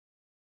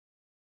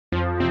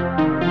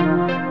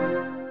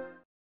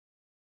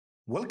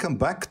Welcome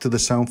back to the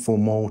Sound for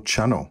More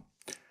channel.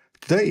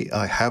 Today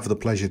I have the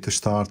pleasure to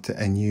start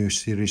a new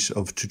series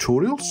of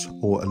tutorials,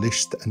 or at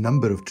least a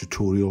number of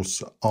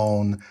tutorials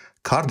on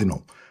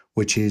Cardinal,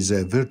 which is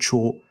a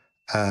virtual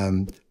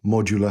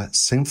modular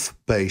synth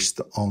based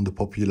on the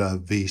popular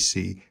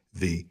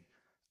VCV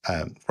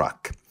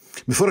Rack.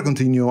 Before I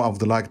continue, I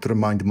would like to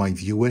remind my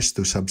viewers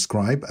to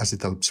subscribe as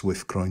it helps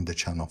with growing the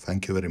channel.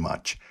 Thank you very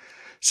much.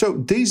 So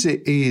this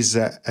is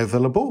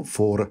available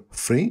for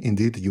free.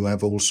 Indeed, you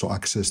have also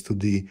access to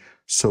the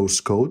source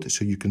code,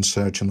 so you can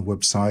search on the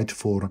website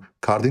for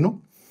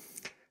Cardinal.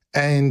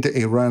 And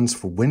it runs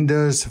for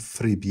Windows,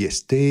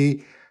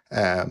 FreeBSD,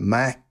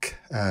 Mac,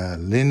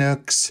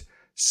 Linux.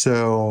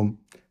 So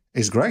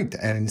it's great,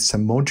 and it's a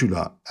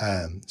modular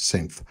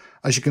synth.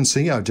 As you can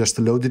see, I've just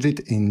loaded it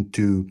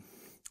into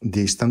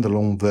the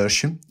standalone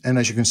version. And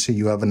as you can see,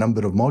 you have a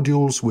number of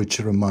modules which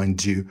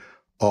remind you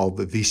of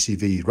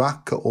VCV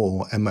Rack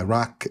or MI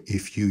Rack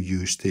if you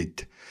used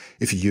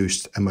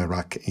MI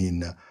Rack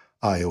in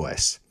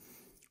iOS.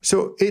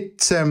 So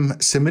it's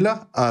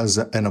similar as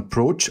an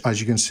approach.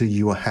 As you can see,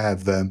 you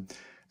have an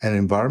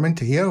environment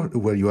here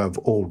where you have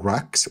all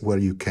racks where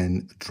you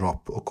can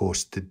drop, of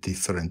course, the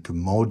different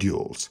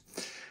modules.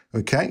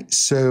 Okay,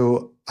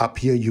 so up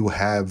here you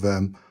have,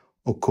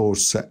 of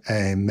course,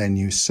 a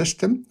menu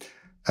system.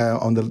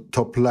 On the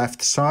top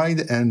left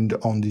side and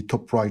on the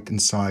top right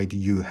hand side,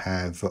 you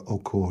have,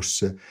 of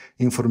course,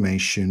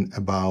 information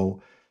about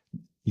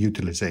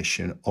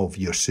utilization of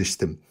your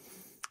system.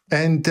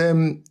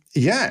 And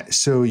yeah,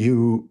 so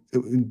you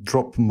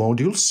drop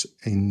modules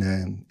in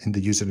the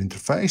user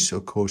interface,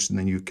 of course, and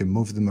then you can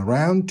move them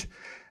around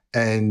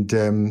and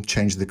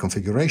change the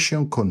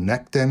configuration,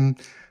 connect them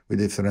with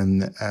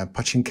different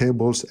patching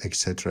cables,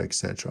 etc.,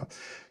 etc.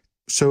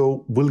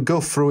 So we'll go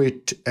through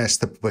it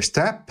step by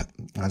step,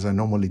 as I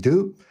normally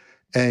do.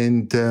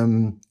 And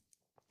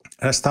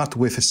I'll start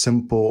with a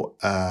simple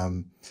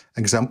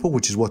example,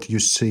 which is what you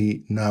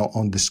see now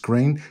on the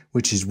screen,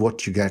 which is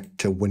what you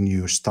get when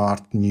you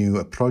start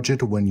a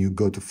project, when you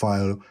go to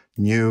File,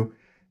 New,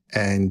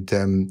 and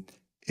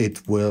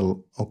it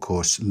will, of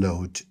course,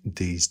 load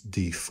this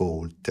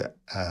default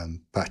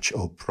patch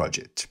or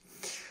project.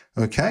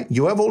 Okay,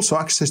 you have also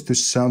access to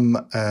some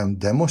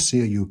demos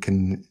here. You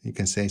can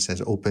say it says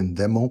open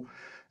demo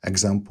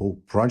example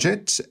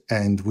projects,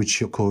 and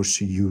which of course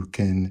you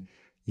can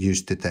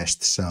use to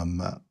test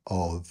some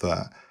of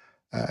the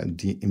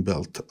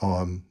inbuilt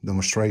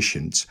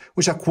demonstrations,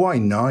 which are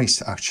quite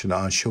nice actually.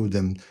 I'll show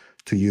them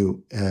to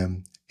you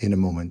in a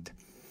moment.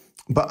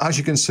 But as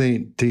you can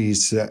see,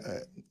 this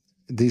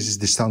is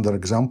the standard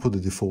example, the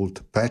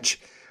default patch.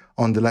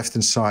 On the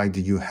left-hand side,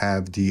 you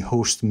have the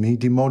host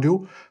MIDI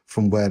module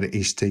from where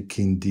it's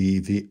taking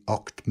the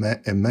oct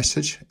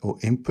message or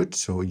input.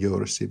 So your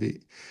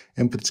CV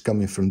input's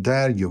coming from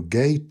there, your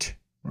gate,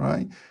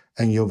 right,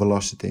 and your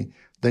velocity.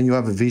 Then you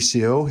have a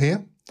VCO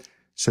here.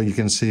 So you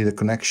can see the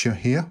connection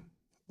here.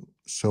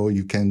 So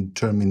you can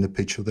determine the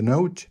pitch of the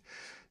note.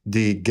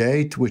 The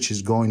gate, which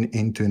is going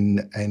into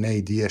an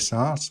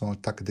ADSR, so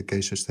attack the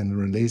case sustain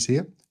release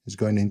here, is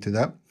going into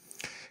that.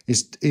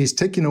 It's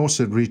taking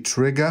also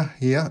retrigger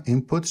here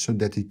input so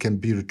that it can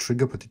be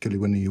retriggered, particularly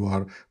when you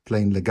are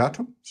playing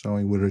legato. So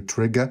it will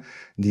retrigger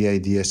the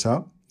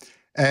ADSR.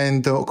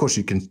 And of course,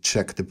 you can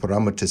check the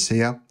parameters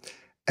here.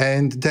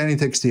 And then it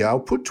takes the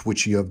output,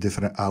 which you have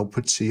different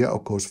outputs here,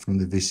 of course, from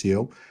the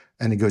VCO.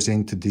 And it goes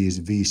into this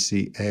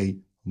VCA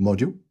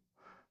module.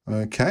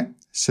 Okay,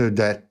 so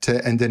that,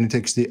 and then it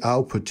takes the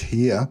output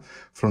here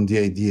from the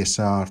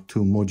ADSR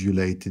to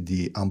modulate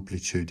the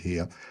amplitude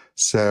here.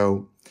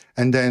 So,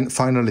 and then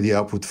finally the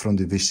output from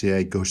the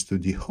VCA goes to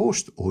the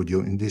host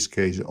audio, in this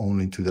case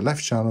only to the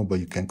left channel, but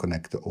you can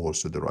connect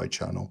also the right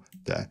channel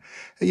there.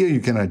 Here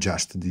you can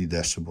adjust the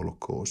decibel, of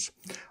course.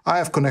 I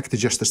have connected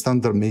just a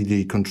standard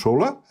MIDI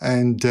controller,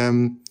 and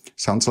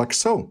sounds like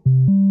so.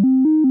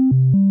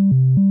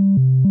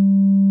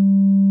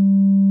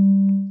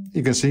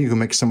 You can see you can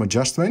make some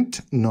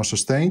adjustment, no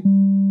sustain,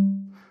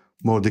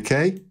 more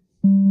decay,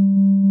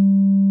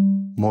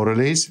 more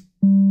release.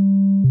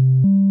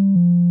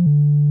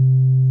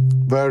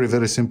 Very,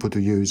 very simple to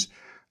use.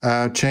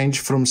 Change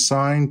from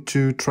sine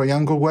to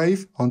triangle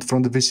wave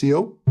from the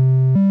VCO,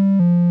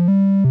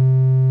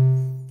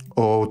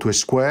 or to a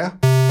square.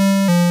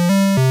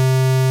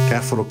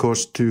 Careful, of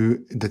course,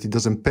 that it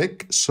doesn't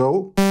pick.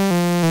 So,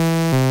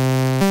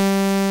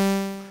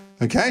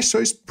 okay, so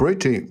it's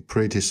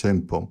pretty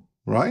simple,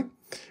 right?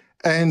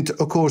 And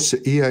of course,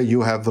 here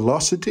you have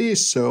velocity.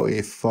 So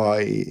if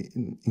I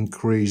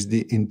increase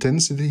the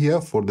intensity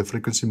here for the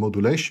frequency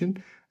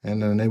modulation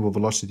and enable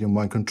velocity on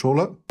my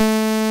controller,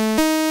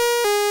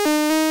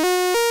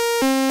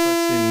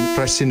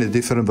 pressing a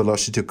different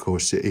velocity, of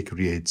course, it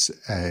creates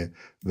a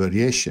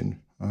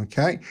variation.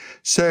 Okay,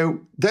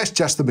 so that's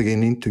just the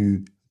beginning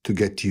to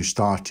get you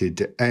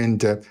started.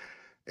 And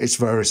it's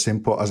very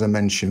simple, as I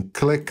mentioned.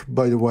 Click,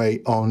 by the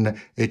way, on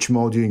each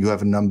module. You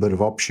have a number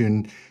of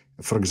options.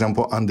 For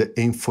example, under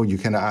info, you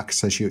can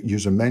access your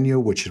user menu,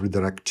 which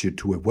redirects you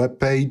to a web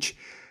page.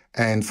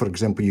 And for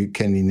example, you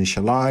can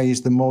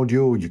initialize the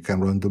module, you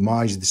can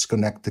randomize,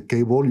 disconnect the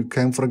cable, you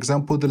can, for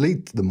example,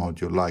 delete the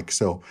module like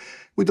so.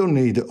 We don't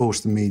need a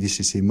host MIDI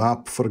CC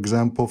map, for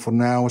example, for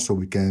now, so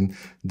we can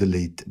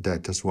delete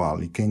that as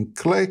well. You can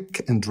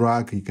click and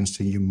drag, you can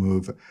see you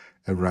move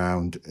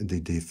around the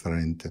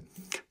different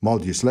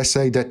modules. Let's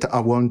say that I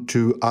want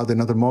to add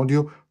another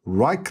module,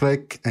 right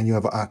click and you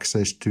have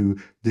access to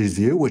this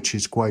view, which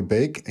is quite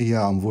big.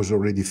 Yeah, I was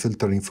already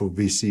filtering for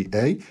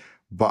VCA,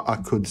 but I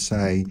could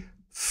say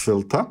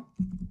filter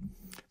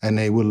and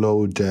it will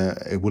load,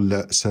 it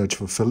will search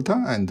for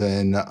filter, and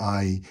then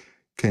I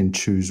can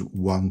choose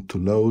one to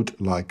load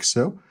like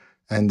so.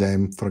 And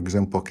then, for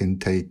example, I can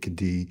take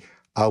the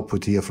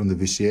output here from the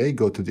VCA,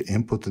 go to the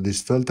input of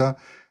this filter,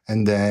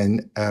 and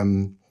then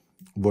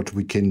what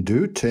we can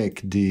do,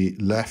 take the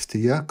left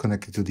here,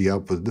 connect it to the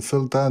output of the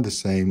filter, the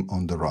same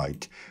on the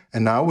right.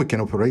 And now we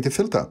can operate the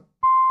filter.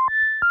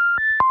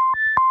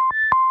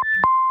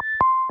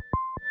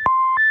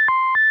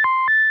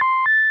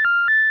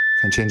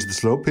 Can change the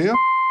slope here.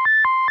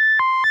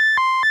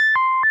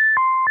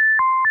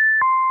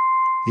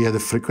 Here the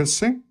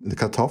frequency, the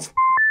cutoff.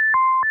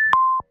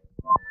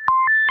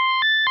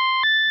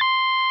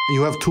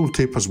 You have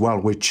tooltip as well,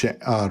 which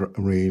are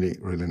really,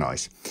 really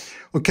nice.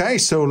 Okay,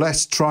 so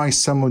let's try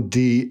some of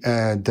the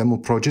demo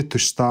project to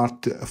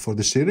start for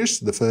the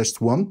series. The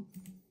first one,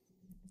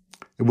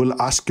 it will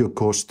ask you, of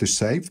course, to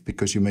save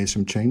because you made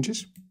some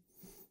changes.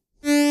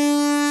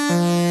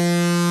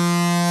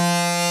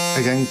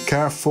 Again,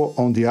 careful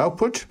on the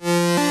output.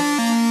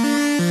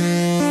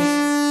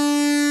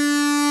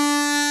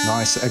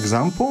 Nice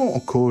example.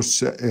 Of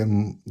course,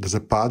 there's a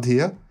pad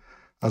here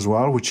as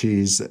well, which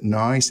is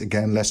nice.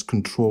 Again, let's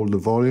control the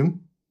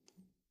volume.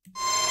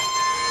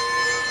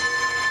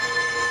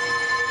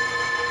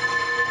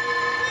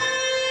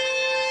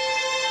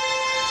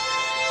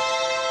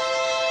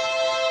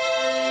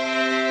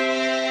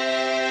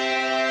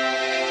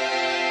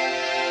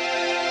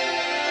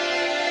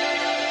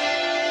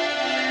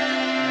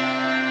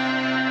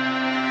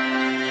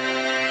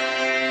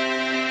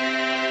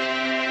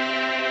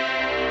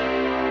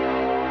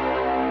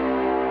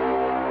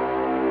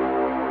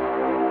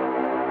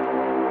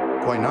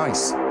 Quite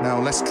nice. Now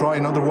let's try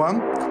another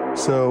one.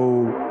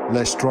 So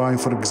let's try,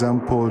 for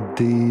example,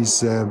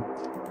 this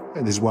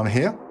one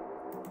here.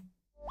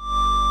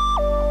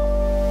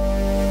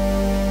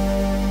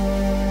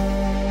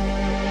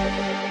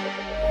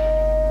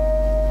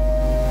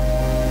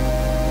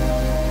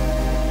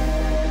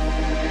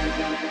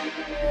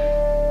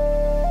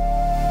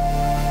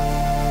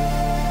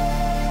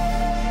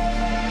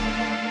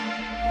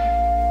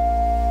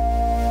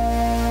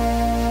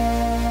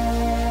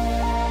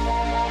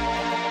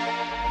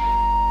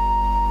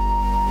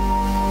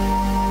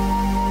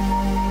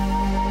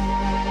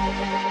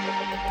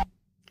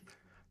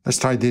 Let's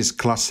try this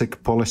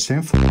classic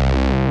polysynth.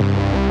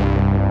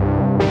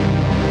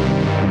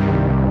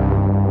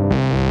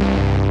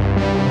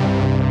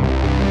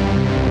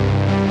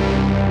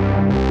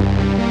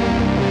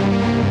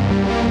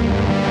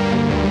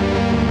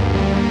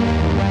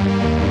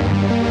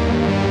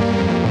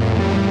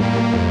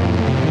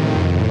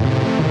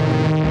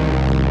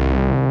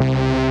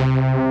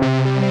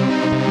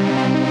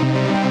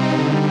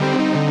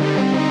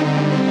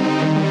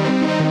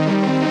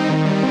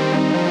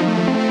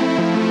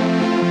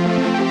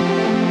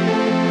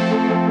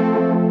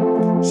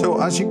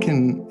 As you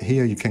can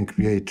hear, you can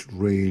create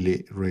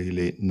really,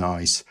 really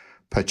nice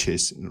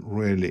patches,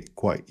 really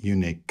quite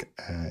unique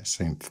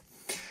synth.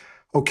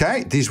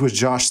 Okay, this was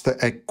just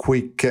a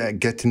quick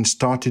getting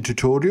started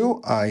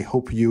tutorial. I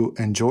hope you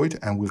enjoyed,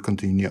 and we'll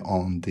continue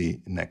on the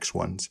next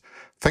ones.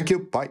 Thank you.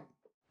 Bye.